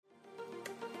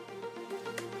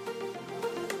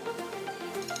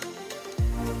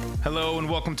Hello and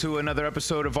welcome to another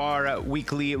episode of our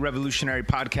weekly Revolutionary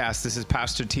Podcast. This is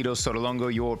Pastor Tito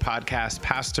Sotolongo, your podcast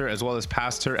pastor, as well as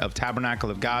pastor of Tabernacle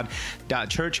of God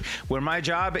Church, where my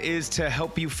job is to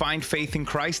help you find faith in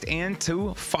Christ and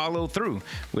to follow through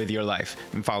with your life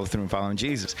and follow through and following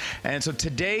Jesus. And so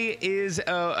today is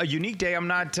a unique day. I'm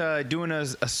not doing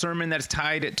a sermon that's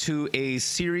tied to a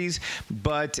series,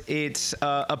 but it's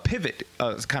a pivot,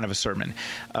 kind of a sermon.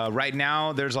 Right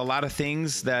now, there's a lot of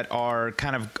things that are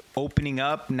kind of opening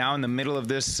up now in the middle of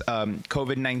this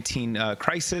COVID-19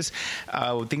 crisis.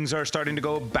 Things are starting to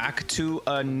go back to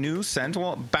a new sense,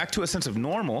 back to a sense of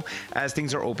normal as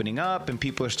things are opening up and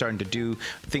people are starting to do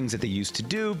things that they used to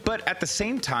do. But at the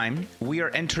same time, we are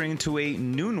entering into a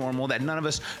new normal that none of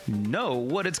us know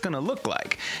what it's going to look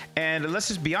like. And let's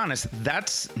just be honest,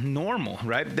 that's normal,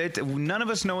 right? None of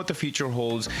us know what the future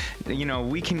holds. You know,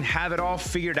 we can have it all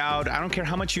figured out. I don't care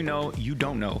how much you know, you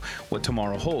don't know what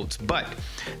tomorrow holds. But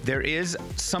there is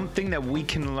something that we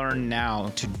can learn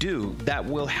now to do that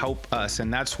will help us.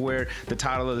 And that's where the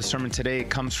title of the sermon today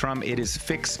comes from. It is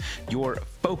Fix Your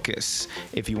Focus.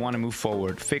 If you want to move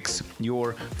forward, fix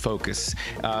your focus.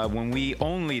 The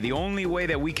only way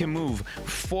that we can move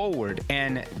forward,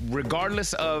 and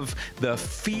regardless of the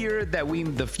fear that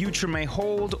the future may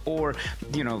hold, or,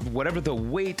 you know, whatever the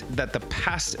weight that the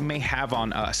past may have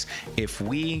on us, if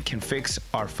we can fix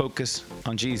our focus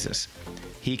on Jesus,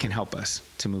 He can help us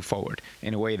to move forward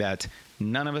in a way that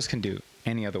none of us can do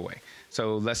any other way.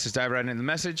 So let's just dive right into the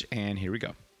message, and here we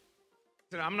go.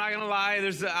 I'm not going to lie,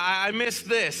 I missed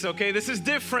this, okay? This is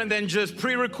different than just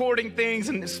pre-recording things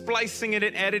and splicing it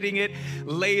and editing it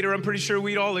later. I'm pretty sure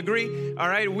we'd all agree, all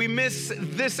right? We miss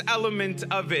this element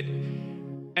of it.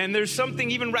 And there's something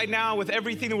even right now with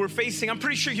everything that we're facing, I'm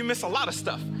pretty sure you miss a lot of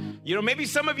stuff. You know, maybe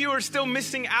some of you are still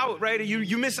missing out, right?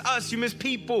 You miss us, you miss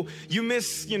people, you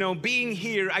miss, being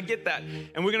here. I get that.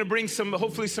 And we're going to bring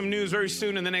hopefully some news very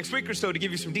soon in the next week or so to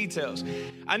give you some details.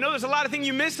 I know there's a lot of things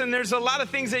you miss, and there's a lot of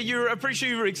things that I'm pretty sure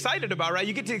you're excited about, right?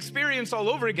 You get to experience all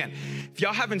over again. If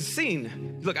y'all haven't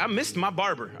seen, look, I missed my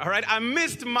barber, all right? I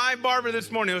missed my barber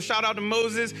this morning. Shout out to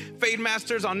Moses, Fade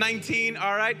Masters on 19,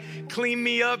 all right? Clean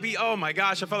me up. Oh my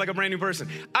gosh, I felt like a brand new person.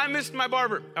 I missed my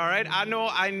barber, all right? I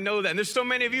know that. And there's so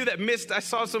many of you that missed. I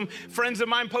saw some friends of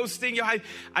mine posting,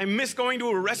 I miss going to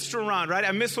a restaurant, right?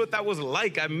 I miss what that was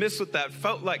like. I miss what that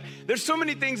felt like. There's so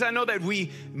many things I know that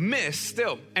we miss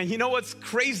still. And you know what's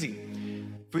crazy?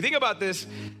 If we think about this,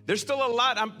 there's still a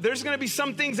lot. There's going to be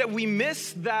some things that we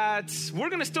miss that we're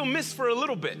going to still miss for a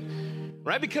little bit,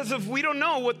 right? Because we don't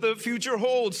know what the future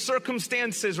holds,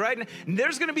 circumstances, right? And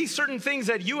there's going to be certain things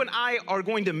that you and I are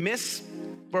going to miss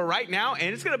for right now,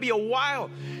 and it's going to be a while.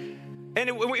 And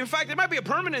in fact, it might be a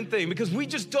permanent thing because we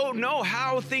just don't know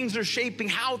how things are shaping,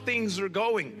 how things are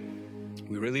going.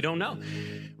 We really don't know,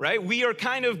 right? We are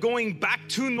kind of going back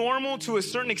to normal to a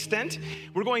certain extent.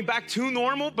 We're going back to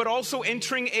normal, but also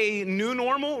entering a new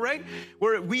normal, right?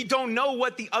 Where we don't know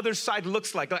what the other side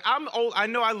looks like. Like I'm old. I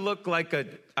know I look like a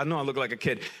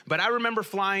kid, but I remember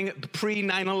flying pre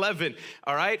 9/11,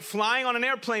 all right? Flying on an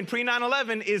airplane pre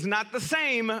 9/11 is not the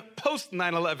same post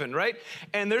 9/11, right?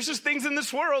 And there's just things in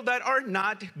this world that are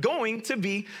not going to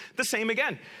be the same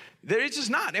again. It's just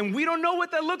not. And we don't know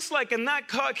what that looks like. And that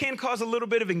can cause a little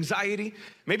bit of anxiety.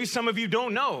 Maybe some of you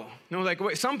don't know.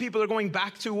 Wait, some people are going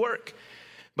back to work.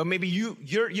 But maybe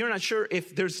you're not sure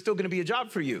if there's still going to be a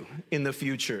job for you in the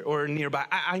future or nearby.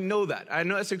 I know that. I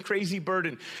know that's a crazy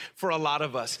burden for a lot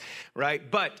of us,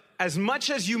 right? But as much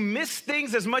as you miss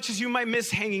things, as much as you might miss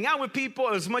hanging out with people,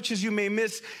 as much as you may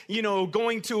miss,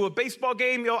 going to a baseball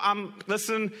game,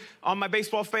 listen, all my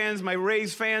baseball fans, my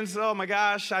Rays fans, oh my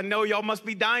gosh, I know y'all must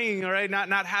be dying, all right?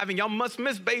 Not having, y'all must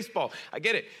miss baseball. I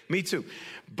get it. Me too.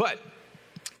 But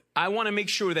I want to make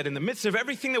sure that in the midst of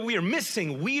everything that we are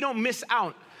missing, we don't miss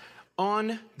out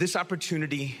on this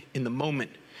opportunity in the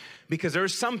moment. Because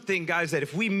there's something, guys, that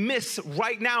if we miss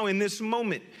right now in this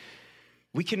moment,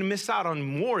 we can miss out on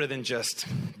more than just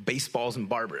baseballs and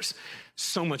barbers.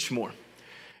 So much more.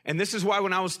 And this is why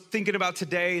when I was thinking about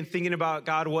today and thinking about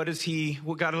God, Lord,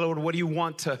 what do you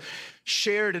want to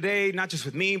share today? Not just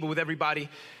with me, but with everybody.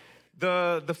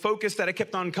 The focus that I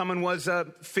kept on coming was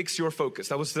fix your focus.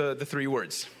 That was the three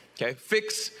words. Okay,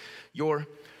 fix your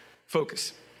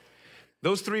focus.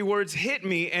 Those three words hit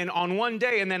me, and on one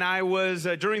day, and then I was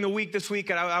during the week this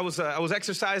week, I was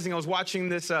exercising. I was watching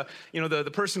this, the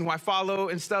person who I follow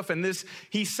and stuff, and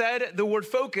he said the word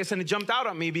focus, and it jumped out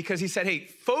at me because he said, "Hey,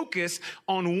 focus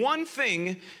on one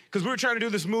thing," because we were trying to do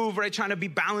this move, right, trying to be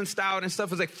balanced out and stuff.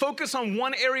 It was like focus on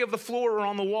one area of the floor or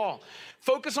on the wall.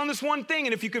 Focus on this one thing,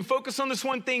 and if you can focus on this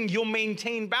one thing, you'll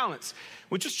maintain balance,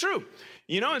 which is true.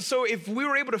 And so if we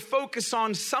were able to focus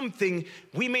on something,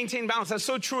 we maintain balance. That's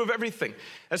so true of everything.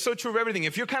 That's so true of everything.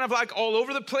 If you're kind of like all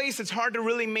over the place, it's hard to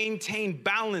really maintain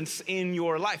balance in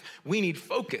your life. We need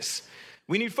focus.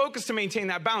 We need focus to maintain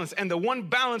that balance. And the one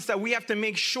balance that we have to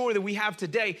make sure that we have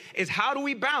today is how do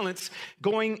we balance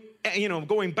going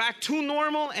back to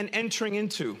normal and entering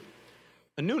into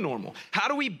a new normal? How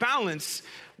do we balance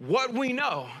what we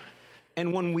know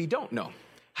and when we don't know?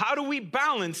 How do we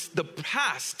balance the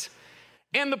past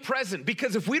and the present?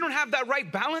 Because if we don't have that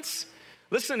right balance,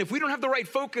 listen, if we don't have the right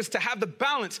focus to have the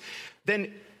balance,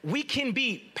 then we can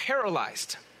be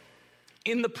paralyzed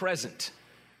in the present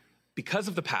because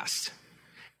of the past,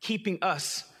 keeping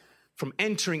us from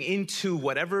entering into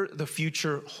whatever the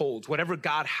future holds, whatever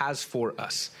God has for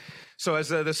us. So as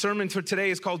the sermon for today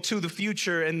is called To the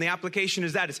Future, and the application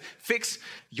is that it's fix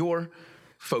your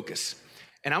focus.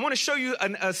 And I want to show you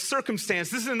a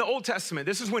circumstance. This is in the Old Testament.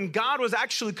 This is when God was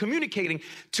actually communicating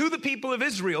to the people of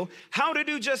Israel how to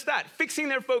do just that, fixing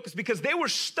their focus, because they were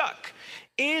stuck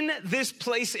in this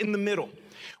place in the middle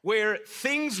where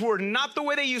things were not the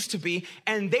way they used to be,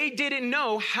 and they didn't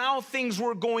know how things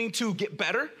were going to get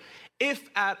better, if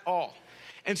at all.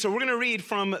 And so we're going to read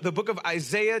from the book of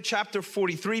Isaiah chapter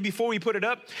 43. Before we put it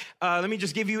up, let me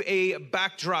just give you a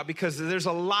backdrop because there's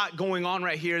a lot going on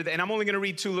right here, and I'm only going to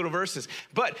read 2 little verses.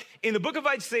 But in the book of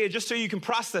Isaiah, just so you can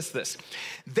process this,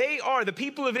 the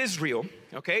people of Israel,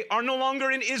 okay, are no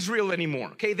longer in Israel anymore,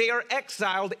 okay? They are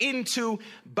exiled into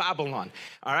Babylon,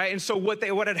 all right? And so what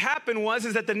had happened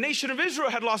is that the nation of Israel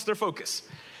had lost their focus.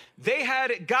 They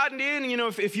had gotten in,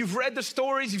 if you've read the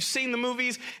stories, you've seen the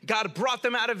movies, God brought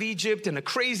them out of Egypt in a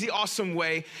crazy, awesome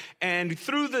way, and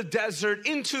through the desert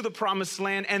into the promised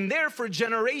land. And there for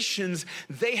generations,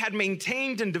 they had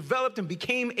maintained and developed and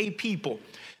became a people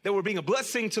that were being a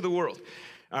blessing to the world.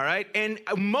 All right. And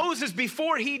Moses,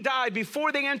 before he died,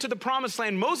 before they entered the promised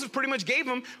land, Moses pretty much gave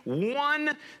them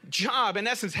one job. In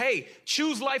essence, hey,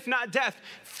 choose life, not death.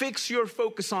 Fix your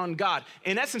focus on God.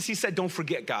 In essence, he said, don't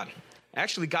forget God.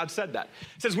 Actually, God said that.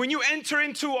 It says, when you enter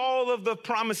into all of the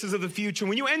promises of the future,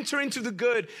 when you enter into the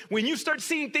good, when you start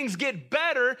seeing things get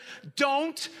better,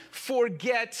 don't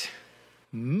forget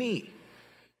me.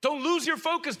 Don't lose your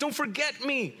focus. Don't forget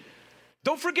me.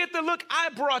 Don't forget that, look, I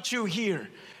brought you here.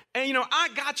 And, I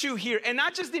got you here. And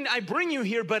not just did I bring you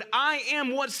here, but I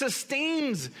am what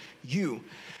sustains you.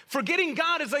 Forgetting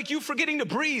God is like you forgetting to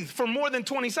breathe for more than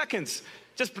 20 seconds.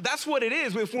 That's what it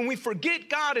is. When we forget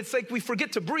God, it's like we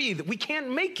forget to breathe. We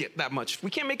can't make it that much. We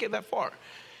can't make it that far.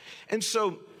 And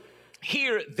so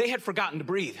here, they had forgotten to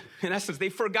breathe. In essence, they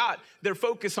forgot their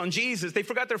focus on Jesus. They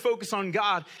forgot their focus on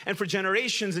God. And for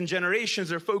generations and generations,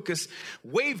 their focus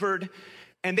wavered.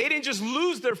 And they didn't just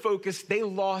lose their focus, they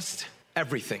lost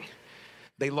everything.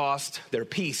 They lost their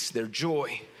peace, their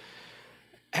joy,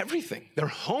 everything, their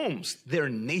homes, their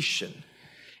nation.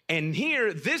 And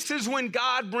here, this is when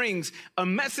God brings a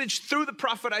message through the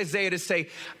prophet Isaiah to say,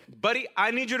 buddy,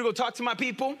 I need you to go talk to my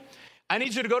people. I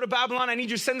need you to go to Babylon. I need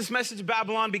you to send this message to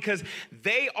Babylon because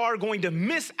they are going to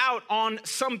miss out on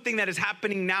something that is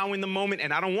happening now in the moment,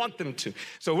 and I don't want them to.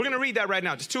 So we're going to read that right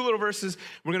now. Just 2 little verses.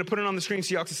 We're going to put it on the screen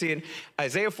so y'all can see it.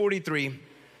 Isaiah 43,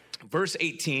 verse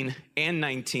 18 and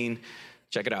 19.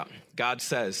 Check it out. God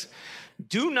says,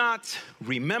 do not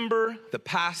remember the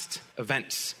past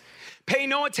events. Pay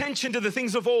no attention to the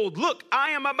things of old. Look,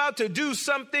 I am about to do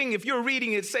something. If you're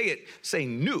reading it. Say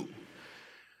new.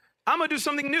 I'm going to do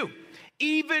something new.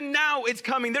 Even now it's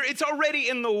coming. It's already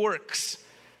in the works.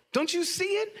 Don't you see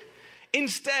it?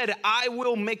 Instead, I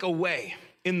will make a way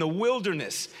in the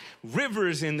wilderness,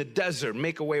 rivers in the desert,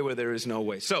 make a way where there is no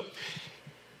way. So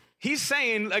he's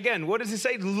saying, again, what does he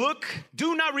say? Look,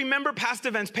 do not remember past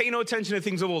events. Pay no attention to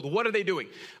things of old. What are they doing?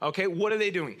 Okay, what are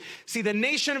they doing? See, the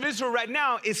nation of Israel right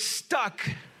now is stuck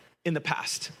in the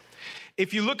past.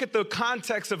 If you look at the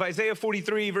context of Isaiah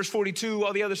 43, verse 42,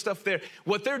 all the other stuff there,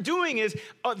 what they're doing is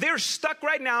they're stuck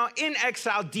right now in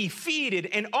exile, defeated,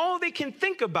 and all they can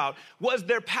think about was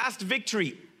their past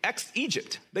victory.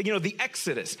 Egypt, the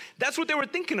Exodus. That's what they were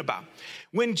thinking about.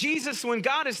 When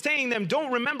God is saying them,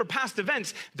 don't remember past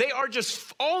events,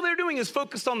 all they're doing is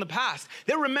focused on the past.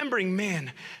 They're remembering,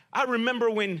 man, I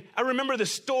remember the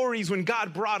stories when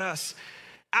God brought us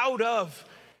out of,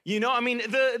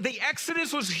 the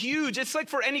Exodus was huge. It's like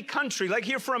for any country, like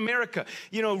here for America,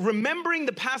 remembering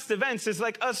the past events is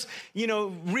like us,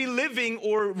 reliving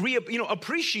or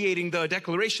appreciating the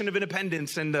Declaration of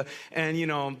Independence and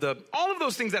all of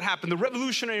those things that happened, the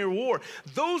Revolutionary War.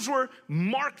 Those were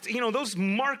marked, those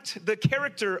marked the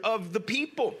character of the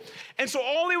people. And so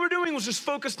all they were doing was just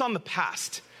focused on the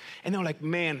past. And they're like,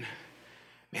 man,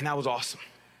 that was awesome.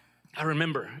 I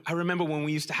remember when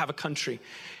we used to have a country.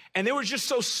 And they were just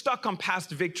so stuck on past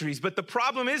victories. But the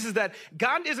problem is that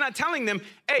God is not telling them,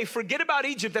 hey, forget about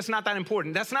Egypt. That's not that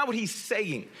important. That's not what he's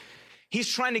saying. He's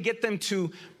trying to get them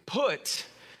to put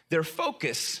their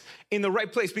focus in the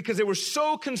right place because they were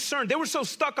so concerned. They were so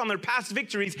stuck on their past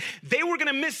victories. They were going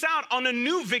to miss out on a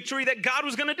new victory that God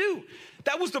was going to do.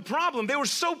 That was the problem. They were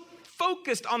so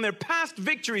focused on their past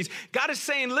victories. God is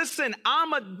saying, listen,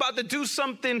 I'm about to do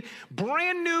something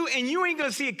brand new and you ain't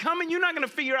gonna see it coming. You're not gonna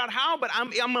figure out how, but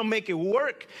I'm gonna make it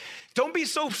work. Don't be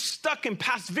so stuck in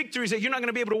past victories that you're not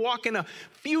gonna be able to walk in a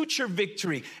future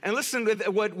victory. And listen,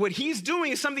 what he's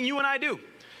doing is something you and I do.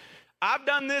 I've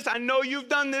done this, I know you've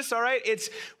done this, all right?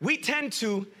 We tend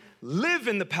to live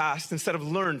in the past instead of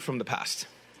learn from the past.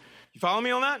 You follow me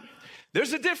on that?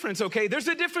 There's a difference, okay? There's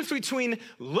a difference between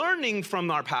learning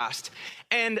from our past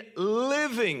and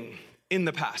living in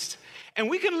the past. And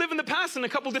we can live in the past in a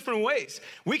couple different ways.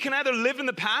 We can either live in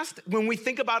the past when we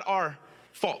think about our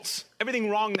faults, everything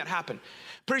wrong that happened.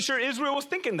 Pretty sure Israel was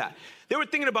thinking that. They were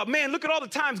thinking about, man, look at all the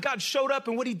times God showed up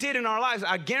and what he did in our lives.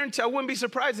 I guarantee I wouldn't be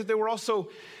surprised if they were also,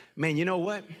 man, you know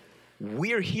what?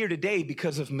 We're here today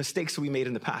because of mistakes that we made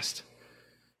in the past.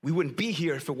 We wouldn't be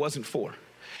here if it wasn't for.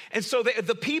 And so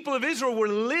the people of Israel were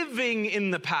living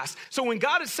in the past. So when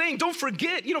God is saying, don't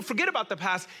forget, forget about the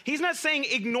past, he's not saying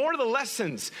ignore the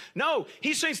lessons. No,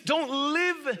 he's saying don't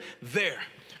live there.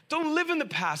 Don't live in the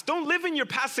past. Don't live in your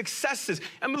past successes.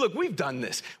 I mean, look, we've done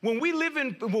this. When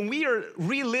we are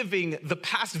reliving the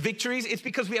past victories, it's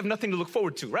because we have nothing to look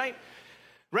forward to, right?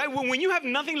 Right? When you have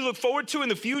nothing to look forward to in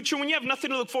the future, when you have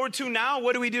nothing to look forward to now,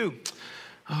 what do?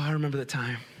 Oh, I remember the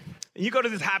time. You go to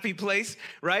this happy place,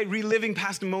 right? Reliving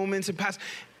past moments and past,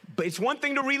 but it's one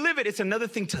thing to relive it. It's another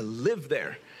thing to live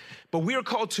there. But we are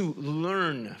called to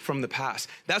learn from the past.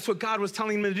 That's what God was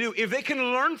telling them to do. If they can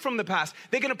learn from the past,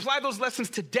 they can apply those lessons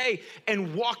today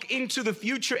and walk into the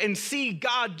future and see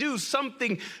God do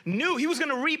something new. He was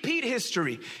going to repeat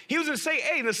history. He was going to say,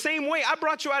 hey, in the same way I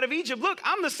brought you out of Egypt, look,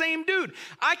 I'm the same dude.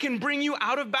 I can bring you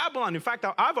out of Babylon. In fact,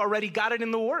 I've already got it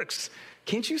in the works.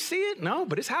 Can't you see it? No,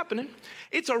 but it's happening.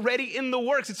 It's already in the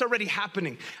works. It's already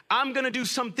happening. I'm going to do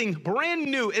something brand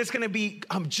new. It's going to be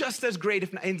just as great,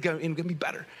 if not, it's going to be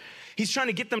better. He's trying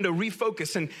to get them to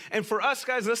refocus. And for us,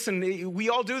 guys, listen, we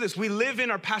all do this. We live in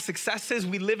our past successes.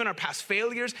 We live in our past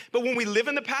failures. But when we live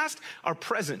in the past, our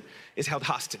present is held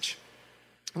hostage.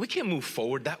 We can't move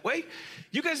forward that way.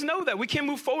 You guys know that. We can't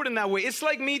move forward in that way. It's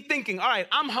like me thinking, all right,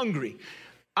 I'm hungry.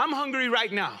 I'm hungry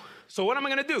right now. So what am I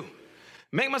going to do?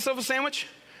 Make myself a sandwich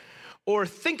or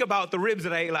think about the ribs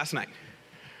that I ate last night,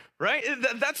 right?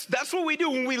 That's what we do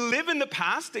when we live in the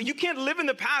past. You can't live in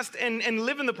the past and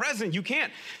live in the present. You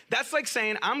can't. That's like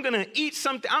saying, I'm going to eat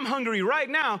something. I'm hungry right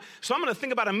now, so I'm going to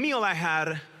think about a meal I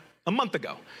had a month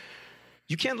ago.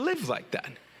 You can't live like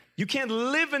that. You can't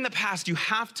live in the past. You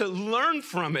have to learn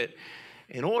from it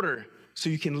in order so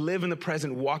you can live in the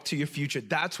present, walk to your future.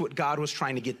 That's what God was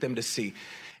trying to get them to see.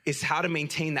 Is how to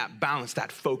maintain that balance,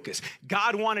 that focus.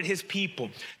 God wanted his people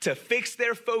to fix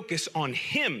their focus on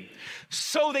him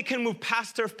so they can move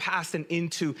past their past and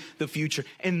into the future.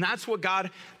 And that's what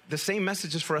the same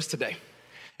message is for us today.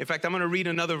 In fact, I'm going to read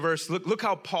another verse. Look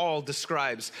how Paul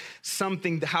describes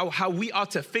something, how we ought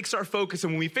to fix our focus.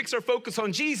 And when we fix our focus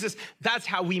on Jesus, that's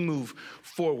how we move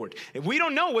forward. If we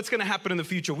don't know what's going to happen in the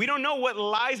future, we don't know what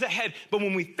lies ahead. But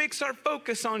when we fix our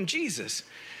focus on Jesus,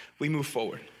 we move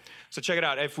forward. So check it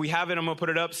out. If we have it, I'm going to put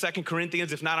it up. 2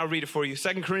 Corinthians. If not, I'll read it for you.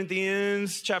 2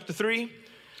 Corinthians chapter 3,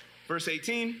 verse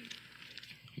 18.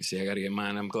 Let me see. I got to get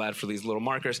mine. I'm glad for these little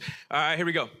markers. All right, here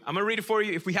we go. I'm going to read it for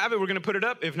you. If we have it, we're going to put it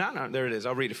up. If not, no, there it is.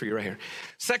 I'll read it for you right here.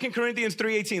 2 Corinthians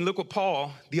 3:18. Look what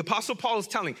the Apostle Paul is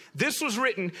telling. This was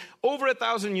written over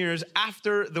 1,000 years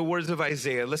after the words of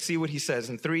Isaiah. Let's see what he says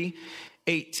in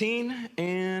 3:18,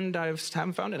 and I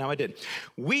haven't found it. Now I did.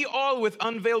 We all with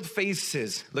unveiled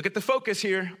faces, look at the focus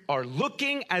here, are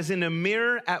looking as in a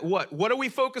mirror at what? What are we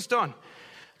focused on?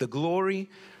 The glory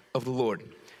of the Lord.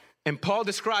 And Paul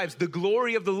describes the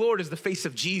glory of the Lord as the face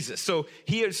of Jesus. So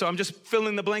I'm just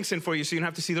filling the blanks in for you so you don't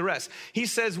have to see the rest. He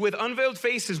says, with unveiled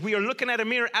faces, we are looking at a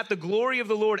mirror at the glory of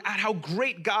the Lord, at how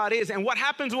great God is. And what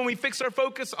happens when we fix our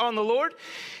focus on the Lord?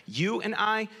 You and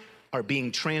I are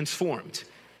being transformed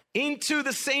into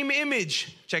the same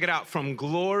image. Check it out, from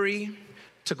glory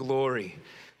to glory,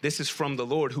 This is from the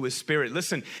Lord who is spirit.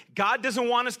 Listen, God doesn't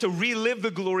want us to relive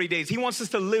the glory days. He wants us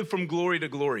to live from glory to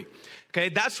glory. Okay,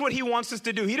 that's what he wants us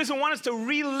to do. He doesn't want us to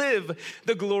relive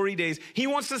the glory days. He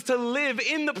wants us to live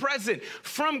in the present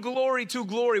from glory to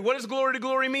glory. What does glory to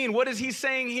glory mean? What is he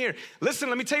saying here? Listen,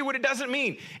 let me tell you what it doesn't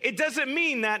mean. It doesn't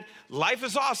mean that life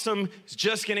is awesome. It's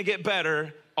just going to get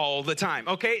better all the time,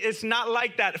 okay? It's not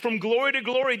like that. From glory to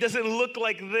glory doesn't look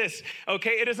like this,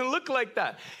 okay? It doesn't look like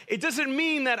that. It doesn't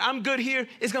mean that I'm good here,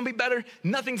 it's gonna be better,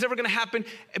 nothing's ever gonna happen,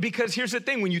 because here's the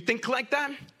thing, when you think like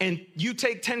that, and you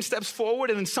take 10 steps forward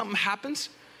and then something happens,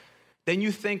 then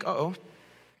you think, uh-oh,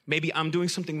 maybe I'm doing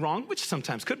something wrong, which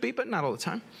sometimes could be, but not all the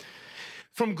time.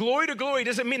 From glory to glory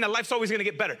doesn't mean that life's always gonna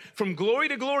get better. From glory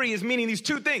to glory is meaning these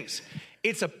two things.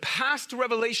 It's a past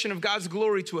revelation of God's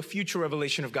glory to a future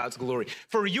revelation of God's glory.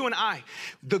 For you and I,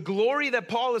 the glory that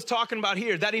Paul is talking about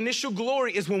here, that initial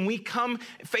glory is when we come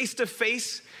face to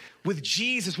face with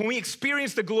Jesus, when we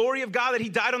experience the glory of God, that he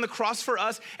died on the cross for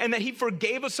us and that he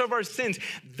forgave us of our sins.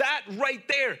 That right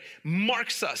there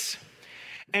marks us.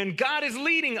 And God is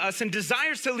leading us and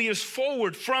desires to lead us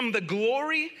forward from the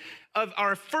glory of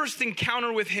our first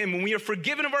encounter with him, when we are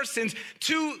forgiven of our sins,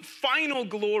 to final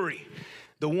glory,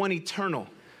 the one eternal,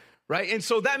 right? And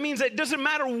so that means that it doesn't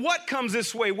matter what comes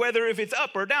this way, whether if it's up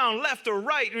or down, left or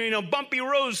right, bumpy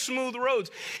roads, smooth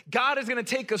roads. God is going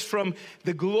to take us from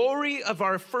the glory of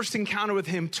our first encounter with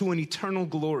him to an eternal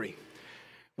glory,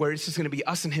 where it's just going to be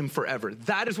us and him forever.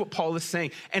 That is what Paul is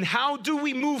saying. And how do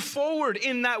we move forward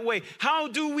in that way? How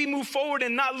do we move forward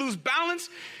and not lose balance?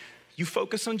 You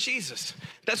focus on Jesus.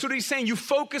 That's what he's saying. You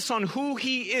focus on who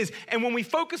he is. And when we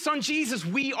focus on Jesus,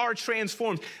 we are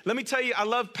transformed. Let me tell you, I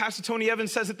love Pastor Tony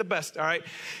Evans says it the best, all right?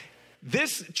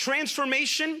 This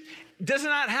transformation does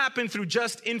not happen through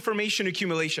just information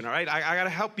accumulation, all right? I got to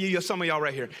help you, some of y'all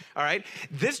right here, all right?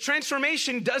 This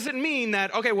transformation doesn't mean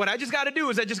that, okay, what I just got to do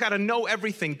is I just got to know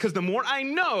everything, because the more I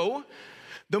know,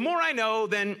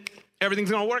 then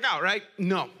everything's gonna work out, right?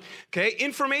 No, okay?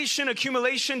 Information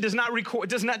accumulation does not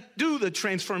do the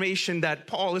transformation that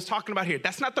Paul is talking about here.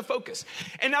 That's not the focus.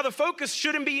 And now the focus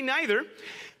shouldn't be neither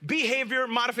behavior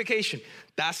modification.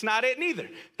 That's not it neither.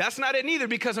 That's not it neither,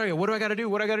 because, okay, what do I gotta do?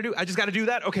 What do I gotta do? I just gotta do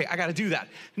that? Okay, I gotta do that.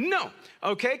 No,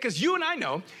 okay? Because you and I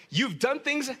know you've done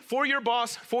things for your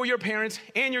boss, for your parents,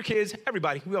 and your kids,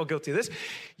 everybody, we all guilty of this.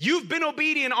 You've been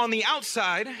obedient on the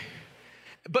outside,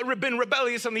 but been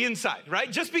rebellious on the inside,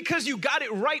 right? Just because you got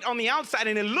it right on the outside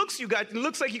and it looks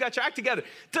like you got your act together,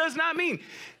 does not mean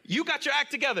you got your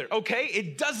act together, okay?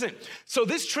 It doesn't. So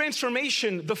this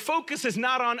transformation, the focus is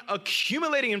not on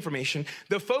accumulating information.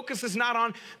 The focus is not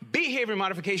on behavior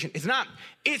modification. It's not.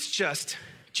 It's just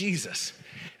Jesus.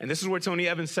 And this is where Tony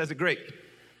Evans says it great.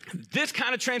 This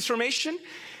kind of transformation,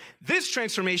 is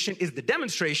the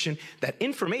demonstration that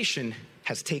information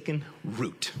has taken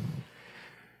root.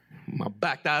 I'll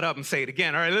back that up and say it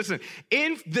again. All right, listen.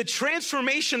 In the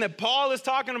transformation that Paul is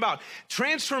talking about,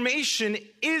 transformation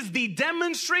is the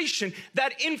demonstration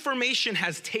that information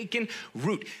has taken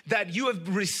root, that you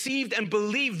have received and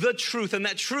believed the truth, and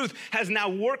that truth has now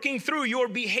working through your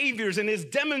behaviors and is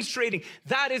demonstrating.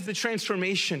 That is the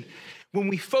transformation. When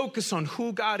we focus on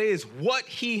who God is, what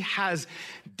he has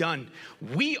done,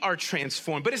 we are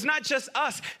transformed. But it's not just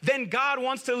us. Then God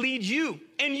wants to lead you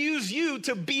and use you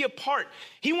to be a part.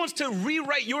 He wants to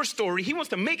rewrite your story. He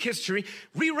wants to make history,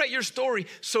 rewrite your story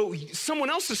so someone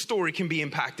else's story can be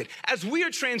impacted. As we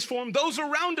are transformed, those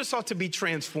around us ought to be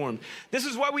transformed. This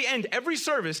is why we end every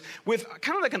service with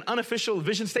kind of like an unofficial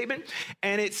vision statement.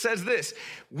 And it says this: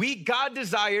 God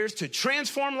desires to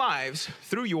transform lives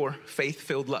through your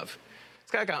faith-filled love.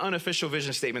 It's like an unofficial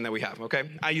vision statement that we have, okay?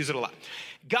 I use it a lot.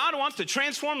 God wants to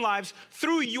transform lives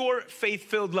through your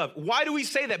faith-filled love. Why do we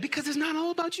say that? Because it's not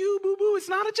all about you, boo-boo. It's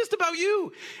not just about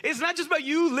you. It's not just about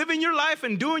you living your life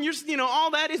and doing your,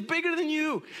 all that is bigger than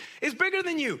you. It's bigger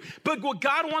than you. But what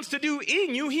God wants to do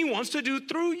in you, he wants to do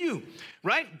through you,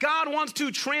 right? God wants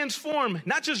to transform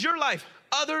not just your life,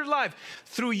 other life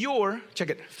through your,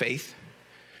 faith.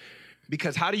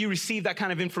 Because how do you receive that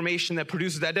kind of information that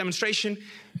produces that demonstration?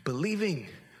 Believing.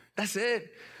 That's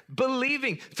it.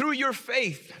 Believing through your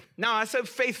faith. Now, I said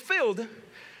faith-filled,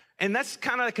 and that's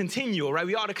kind of a continual, right?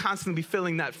 We ought to constantly be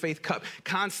filling that faith cup,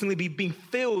 constantly be being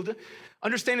filled,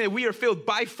 understanding that we are filled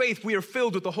by faith. We are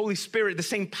filled with the Holy Spirit, the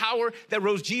same power that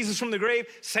rose Jesus from the grave,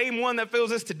 same one that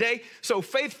fills us today. So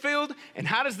faith-filled, and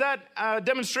how does that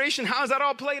demonstration, how is that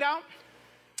all played out?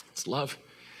 It's love,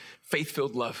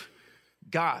 faith-filled love.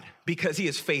 God, because he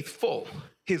is faithful,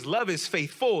 his love is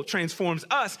faithful, transforms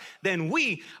us, then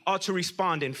we ought to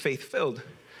respond in faith-filled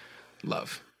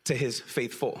love to his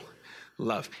faithful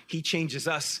love. He changes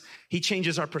us. He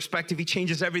changes our perspective. He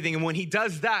changes everything. And when he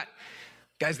does that,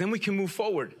 guys, then we can move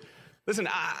forward. Listen,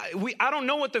 I don't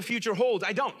know what the future holds.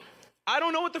 I don't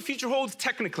know what the future holds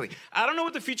technically. I don't know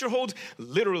what the future holds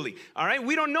literally, all right?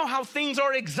 We don't know how things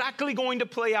are exactly going to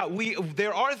play out.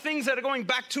 There are things that are going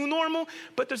back to normal,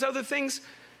 but there's other things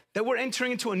that we're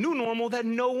entering into a new normal that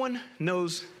no one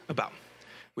knows about.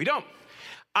 We don't.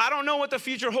 I don't know what the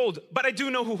future holds, but I do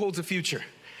know who holds the future.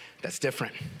 That's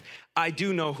different. I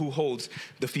do know who holds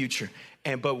the future.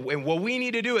 And what we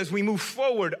need to do as we move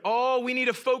forward, all we need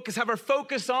to have our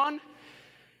focus on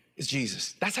is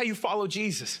Jesus. That's how you follow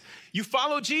Jesus. You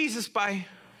follow Jesus by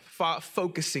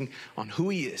focusing on who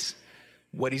he is,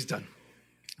 what he's done.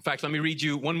 In fact, let me read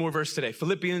you one more verse today.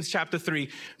 Philippians chapter 3,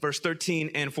 verse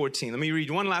 13 and 14. Let me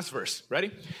read one last verse.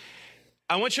 Ready?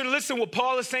 I want you to listen to what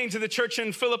Paul is saying to the church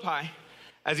in Philippi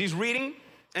as he's reading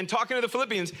and talking to the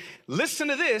Philippians. Listen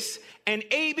to this and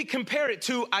maybe compare it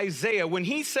to Isaiah. When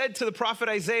he said to the prophet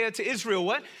Isaiah to Israel,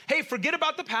 what? Hey, forget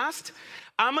about the past.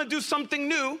 I'm going to do something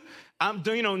new.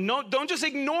 Don't just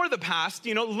ignore the past,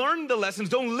 learn the lessons.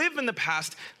 Don't live in the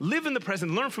past, live in the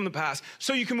present, learn from the past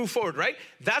so you can move forward, right?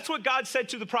 That's what God said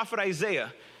to the prophet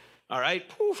Isaiah, all right?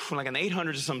 Like in the 800s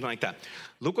or something like that.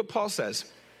 Look what Paul says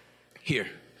here.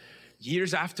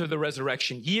 Years after the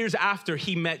resurrection, years after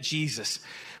he met Jesus,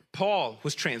 Paul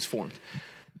was transformed.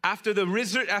 After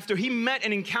he met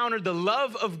and encountered the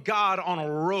love of God on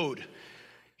a road,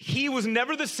 he was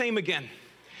never the same again.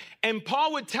 And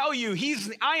Paul would tell you,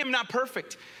 I am not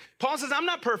perfect. Paul says, I'm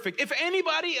not perfect. If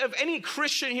any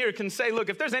Christian here can say, look,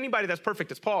 if there's anybody that's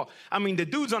perfect, it's Paul. I mean, the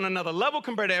dude's on another level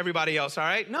compared to everybody else, all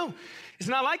right? No, it's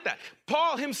not like that.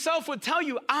 Paul himself would tell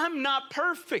you, I'm not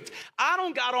perfect. I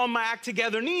don't got all my act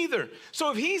together neither.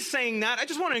 So if he's saying that, I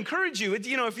just want to encourage you. If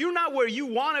you're not where you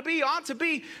want to be, ought to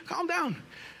be, calm down.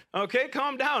 Okay,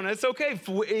 calm down. It's okay.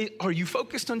 Are you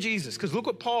focused on Jesus? Because look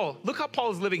how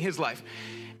Paul is living his life.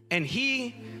 And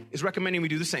he is recommending we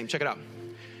do the same. Check it out.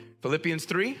 Philippians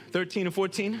 3, 13 and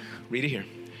 14. Read it here.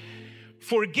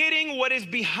 Forgetting what is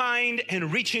behind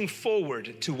and reaching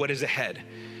forward to what is ahead,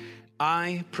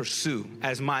 I pursue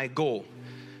as my goal,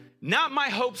 not my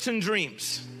hopes and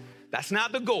dreams. That's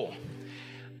not the goal.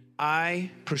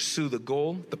 I pursue the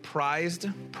goal, the prized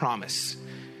promise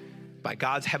by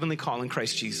God's heavenly call in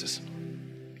Christ Jesus.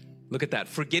 Look at that.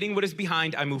 Forgetting what is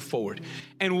behind, I move forward.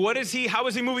 And how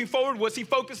is he moving forward? What's he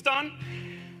focused on?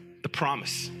 The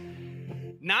promise.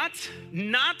 Not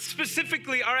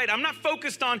specifically, all right, I'm not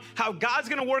focused on how God's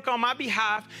going to work on my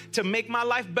behalf to make my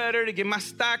life better, to get my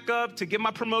stack up, to get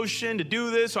my promotion, to do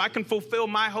this so I can fulfill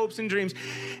my hopes and dreams.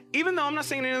 Even though I'm not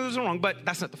saying any of those are wrong, but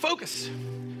that's not the focus.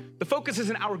 The focus is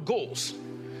in our goals.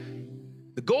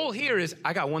 The goal here is,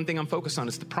 I got one thing I'm focused on,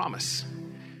 it's the promise.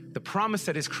 The promise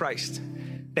that is Christ,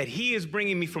 that he is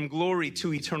bringing me from glory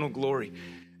to eternal glory,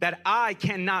 that I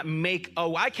cannot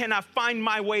find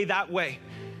my way that way.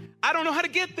 I don't know how to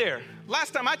get there.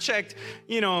 Last time I checked,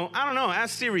 I don't know,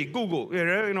 ask Siri, Google,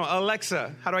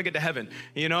 Alexa, how do I get to heaven?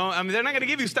 They're not going to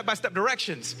give you step-by-step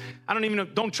directions. I don't even know,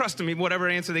 don't trust them, whatever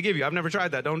answer they give you. I've never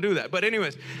tried that, don't do that. But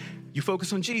anyways, you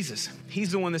focus on Jesus.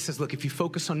 He's the one that says, look, if you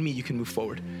focus on me, you can move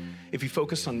forward. If you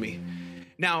focus on me.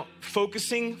 Now,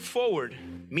 focusing forward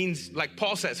means, like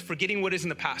Paul says, forgetting what is in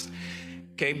the past.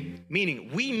 Okay, meaning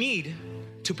we need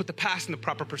to put the past in the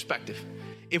proper perspective.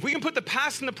 If we can put the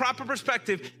past in the proper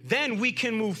perspective, then we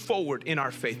can move forward in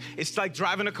our faith. It's like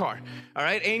driving a car, all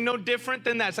right? Ain't no different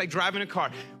than that. It's like driving a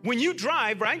car. When you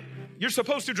drive, right, you're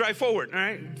supposed to drive forward, all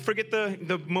right? Forget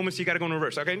the moments you got to go in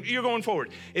reverse, okay? You're going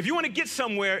forward. If you want to get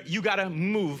somewhere, you got to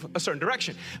move a certain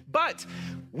direction. But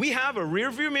we have a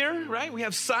rear view mirror, right? We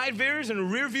have side mirrors and a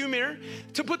rear view mirror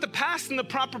to put the past in the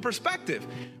proper perspective,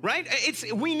 right?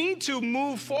 We need to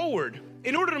move forward.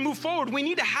 In order to move forward, we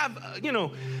need to have,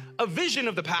 a vision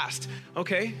of the past.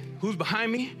 Okay, who's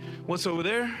behind me? What's over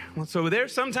there? What's over there?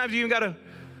 Sometimes you even got to,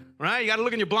 right? You got to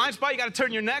look in your blind spot. You got to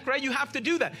turn your neck, right? You have to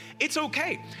do that. It's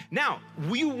okay. Now,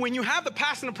 when you have the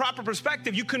past in the proper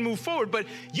perspective, you can move forward, but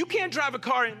you can't drive a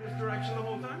car in this direction the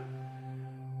whole time.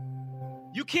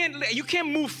 You can't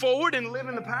move forward and live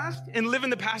in the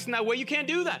past in that way. You can't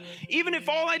do that. Even if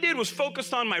all I did was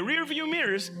focus on my rear view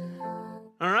mirrors,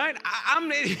 all right, I'm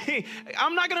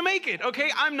not going to make it, okay?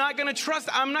 I'm not going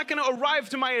to arrive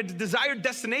to my desired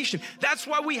destination. That's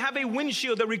why we have a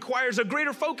windshield that requires a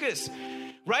greater focus,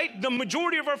 right? The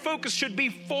majority of our focus should be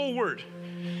forward,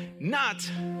 not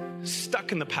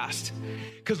stuck in the past.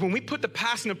 Because when we put the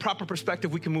past in the proper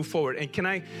perspective, we can move forward. And can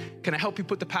I help you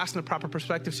put the past in the proper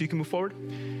perspective so you can move forward?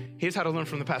 Here's how to learn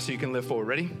from the past so you can live forward.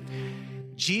 Ready?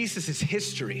 Jesus'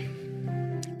 history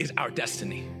is our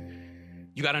destiny.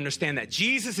 You got to understand that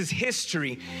Jesus'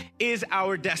 history is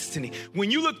our destiny.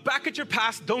 When you look back at your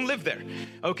past, don't live there,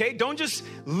 okay? Don't just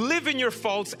live in your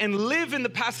faults and live in the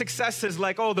past successes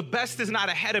like, oh, the best is not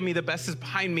ahead of me, the best is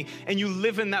behind me, and you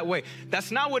live in that way.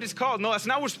 That's not what it's called. No, that's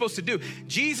not what we're supposed to do.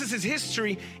 Jesus'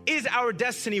 history is our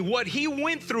destiny. What he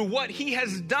went through, what he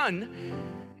has done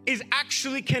is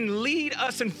actually can lead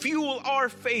us and fuel our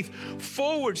faith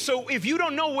forward. So if you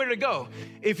don't know where to go,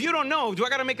 if you don't know, do I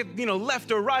got to make it,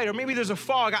 left or right, or maybe there's a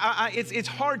fog, it's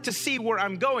hard to see where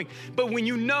I'm going. But when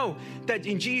you know that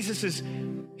in Jesus's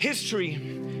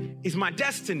history is my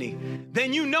destiny,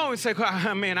 then you know it's like,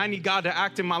 oh, man, I need God to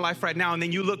act in my life right now. And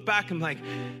then you look back and like,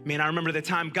 man, I remember the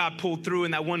time God pulled through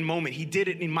in that one moment. He did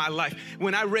it in my life.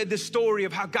 When I read the story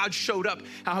of how God showed up,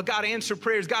 how God answered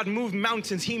prayers, God moved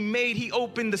mountains, he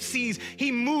opened the seas,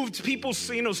 he moved people's,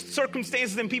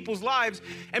 circumstances in people's lives.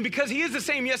 And because he is the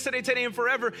same yesterday, today, and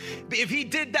forever, if he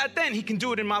did that then, he can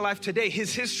do it in my life today.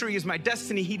 His history is my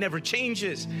destiny. He never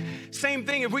changes. Same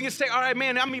thing, if we can say, all right,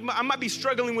 man, I might be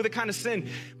struggling with a kind of sin,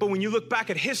 but when you look back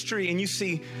at history and you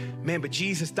see, man, but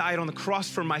Jesus died on the cross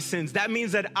for my sins, that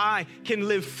means that I can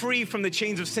live free from the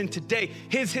chains of sin today.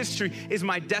 His history is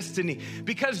my destiny.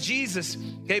 Because Jesus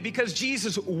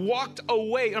walked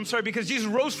away, because Jesus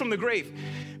rose from the grave,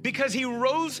 because he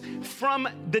rose from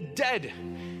the dead,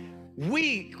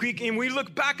 we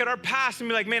look back at our past and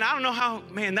be like, man, I don't know how,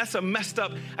 man, that's a messed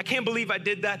up. I can't believe I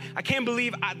did that. I can't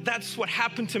believe that's what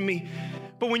happened to me.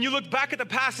 But when you look back at the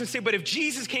past and say, but if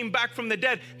Jesus came back from the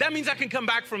dead, that means I can come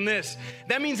back from this.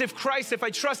 That means if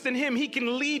I trust in him, he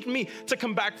can lead me to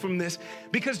come back from this.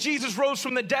 Because Jesus rose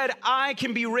from the dead, I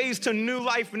can be raised to new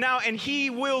life now, and he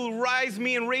will rise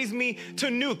me and raise me to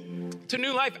new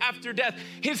life after death.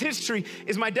 His history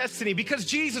is my destiny. Because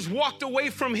Jesus walked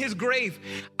away from his grave,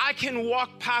 I can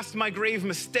walk past my grave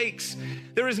mistakes.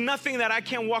 There is nothing that I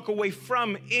can't walk away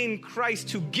from in Christ,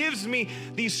 who gives me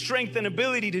the strength and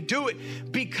ability to do it.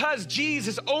 Because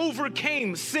Jesus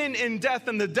overcame sin and death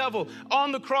and the devil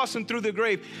on the cross and through the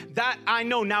grave, that I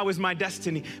know now is my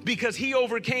destiny. Because he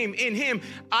overcame, in him,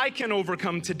 I can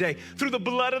overcome today. Through the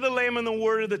blood of the Lamb and the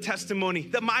word of the testimony,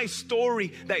 that my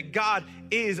story, that God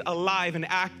is alive and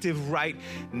active right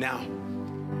now.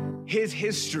 His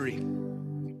history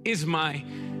is my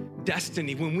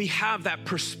destiny. When we have that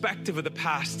perspective of the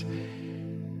past,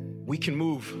 we can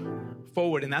move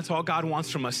forward. And that's all God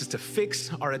wants from us, is to fix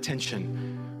our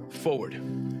attention forward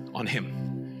on him.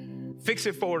 Fix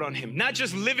it forward on him. Not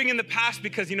just living in the past,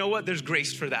 because you know what? There's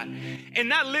grace for that. And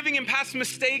not living in past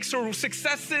mistakes or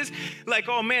successes like,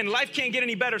 oh man, life can't get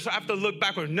any better, so I have to look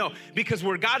backward. No, because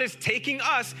where God is taking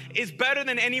us is better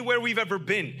than anywhere we've ever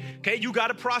been. Okay, you got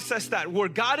to process that. Where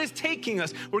God is taking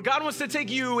us, where God wants to take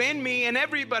you and me and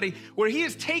everybody, where he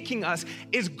is taking us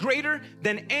is greater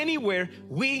than anywhere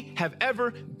we have ever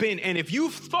been. And if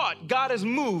you've thought God has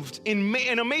moved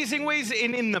in amazing ways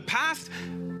in the past,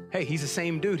 hey, he's the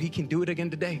same dude. He can do it again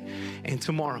today and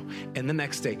tomorrow and the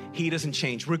next day. He doesn't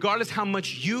change. Regardless how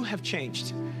much you have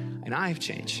changed and I have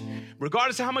changed,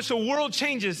 regardless of how much the world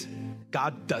changes,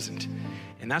 God doesn't.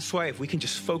 And that's why if we can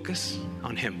just focus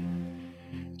on him,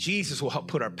 Jesus will help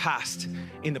put our past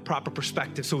in the proper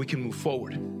perspective so we can move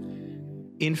forward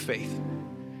in faith.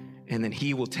 And then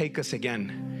he will take us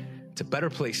again to better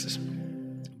places,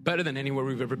 better than anywhere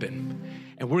we've ever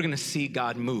been. And we're going to see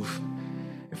God move.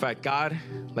 In fact, God,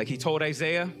 like he told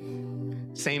Isaiah,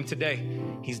 same today,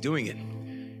 he's doing it.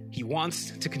 He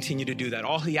wants to continue to do that.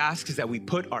 All he asks is that we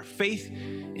put our faith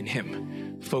in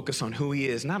him. Focus on who he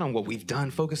is, not on what we've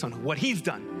done. Focus on what he's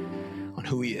done, on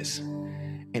who he is.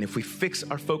 And if we fix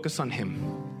our focus on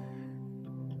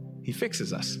him, he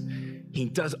fixes us. He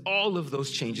does all of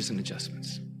those changes and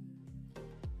adjustments.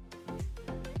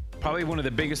 Probably one of the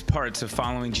biggest parts of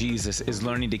following Jesus is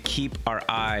learning to keep our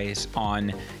eyes on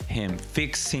him,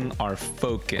 fixing our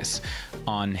focus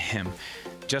on him.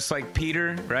 Just like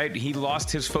Peter, right? He lost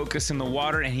his focus in the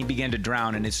water and he began to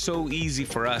drown. And it's so easy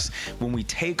for us when we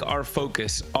take our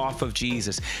focus off of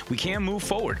Jesus. We can't move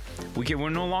forward. We're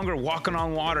no longer walking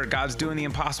on water. God's doing the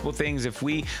impossible things. If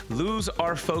we lose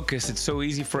our focus, it's so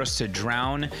easy for us to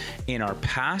drown in our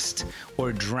past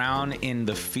or drown in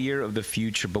the fear of the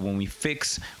future. But when we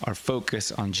fix our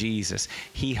focus on Jesus,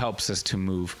 he helps us to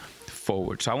move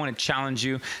forward. So I want to challenge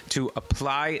you to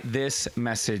apply this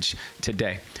message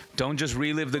today. Don't just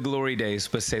relive the glory days,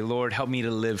 but say, Lord, help me to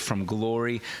live from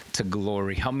glory to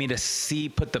glory. Help me to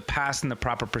put the past in the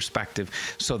proper perspective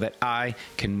so that I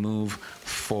can move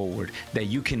forward, that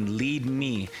you can lead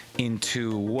me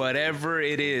into whatever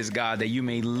it is, God, that you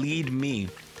may lead me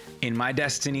in my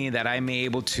destiny,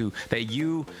 that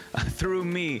you, through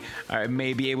me,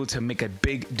 may be able to make a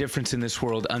big difference in this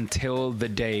world until the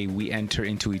day we enter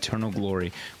into eternal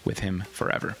glory with him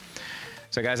forever.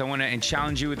 So guys, I want to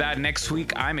challenge you with that. Next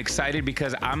week, I'm excited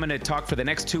because I'm going to talk for the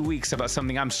next 2 weeks about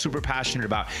something I'm super passionate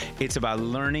about. It's about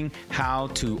learning how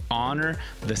to honor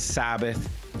the Sabbath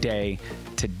day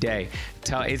today.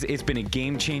 It's been a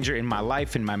game changer in my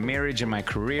life, in my marriage, in my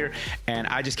career, and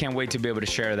I just can't wait to be able to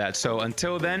share that. So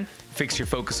until then, fix your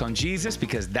focus on Jesus,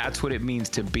 because that's what it means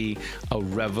to be a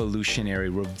revolutionary,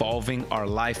 revolving our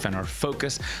life and our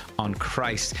focus on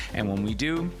Christ. And when we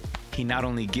do, he not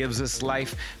only gives us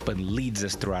life, but leads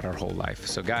us throughout our whole life.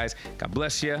 So guys, God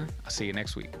bless you. I'll see you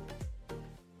next week.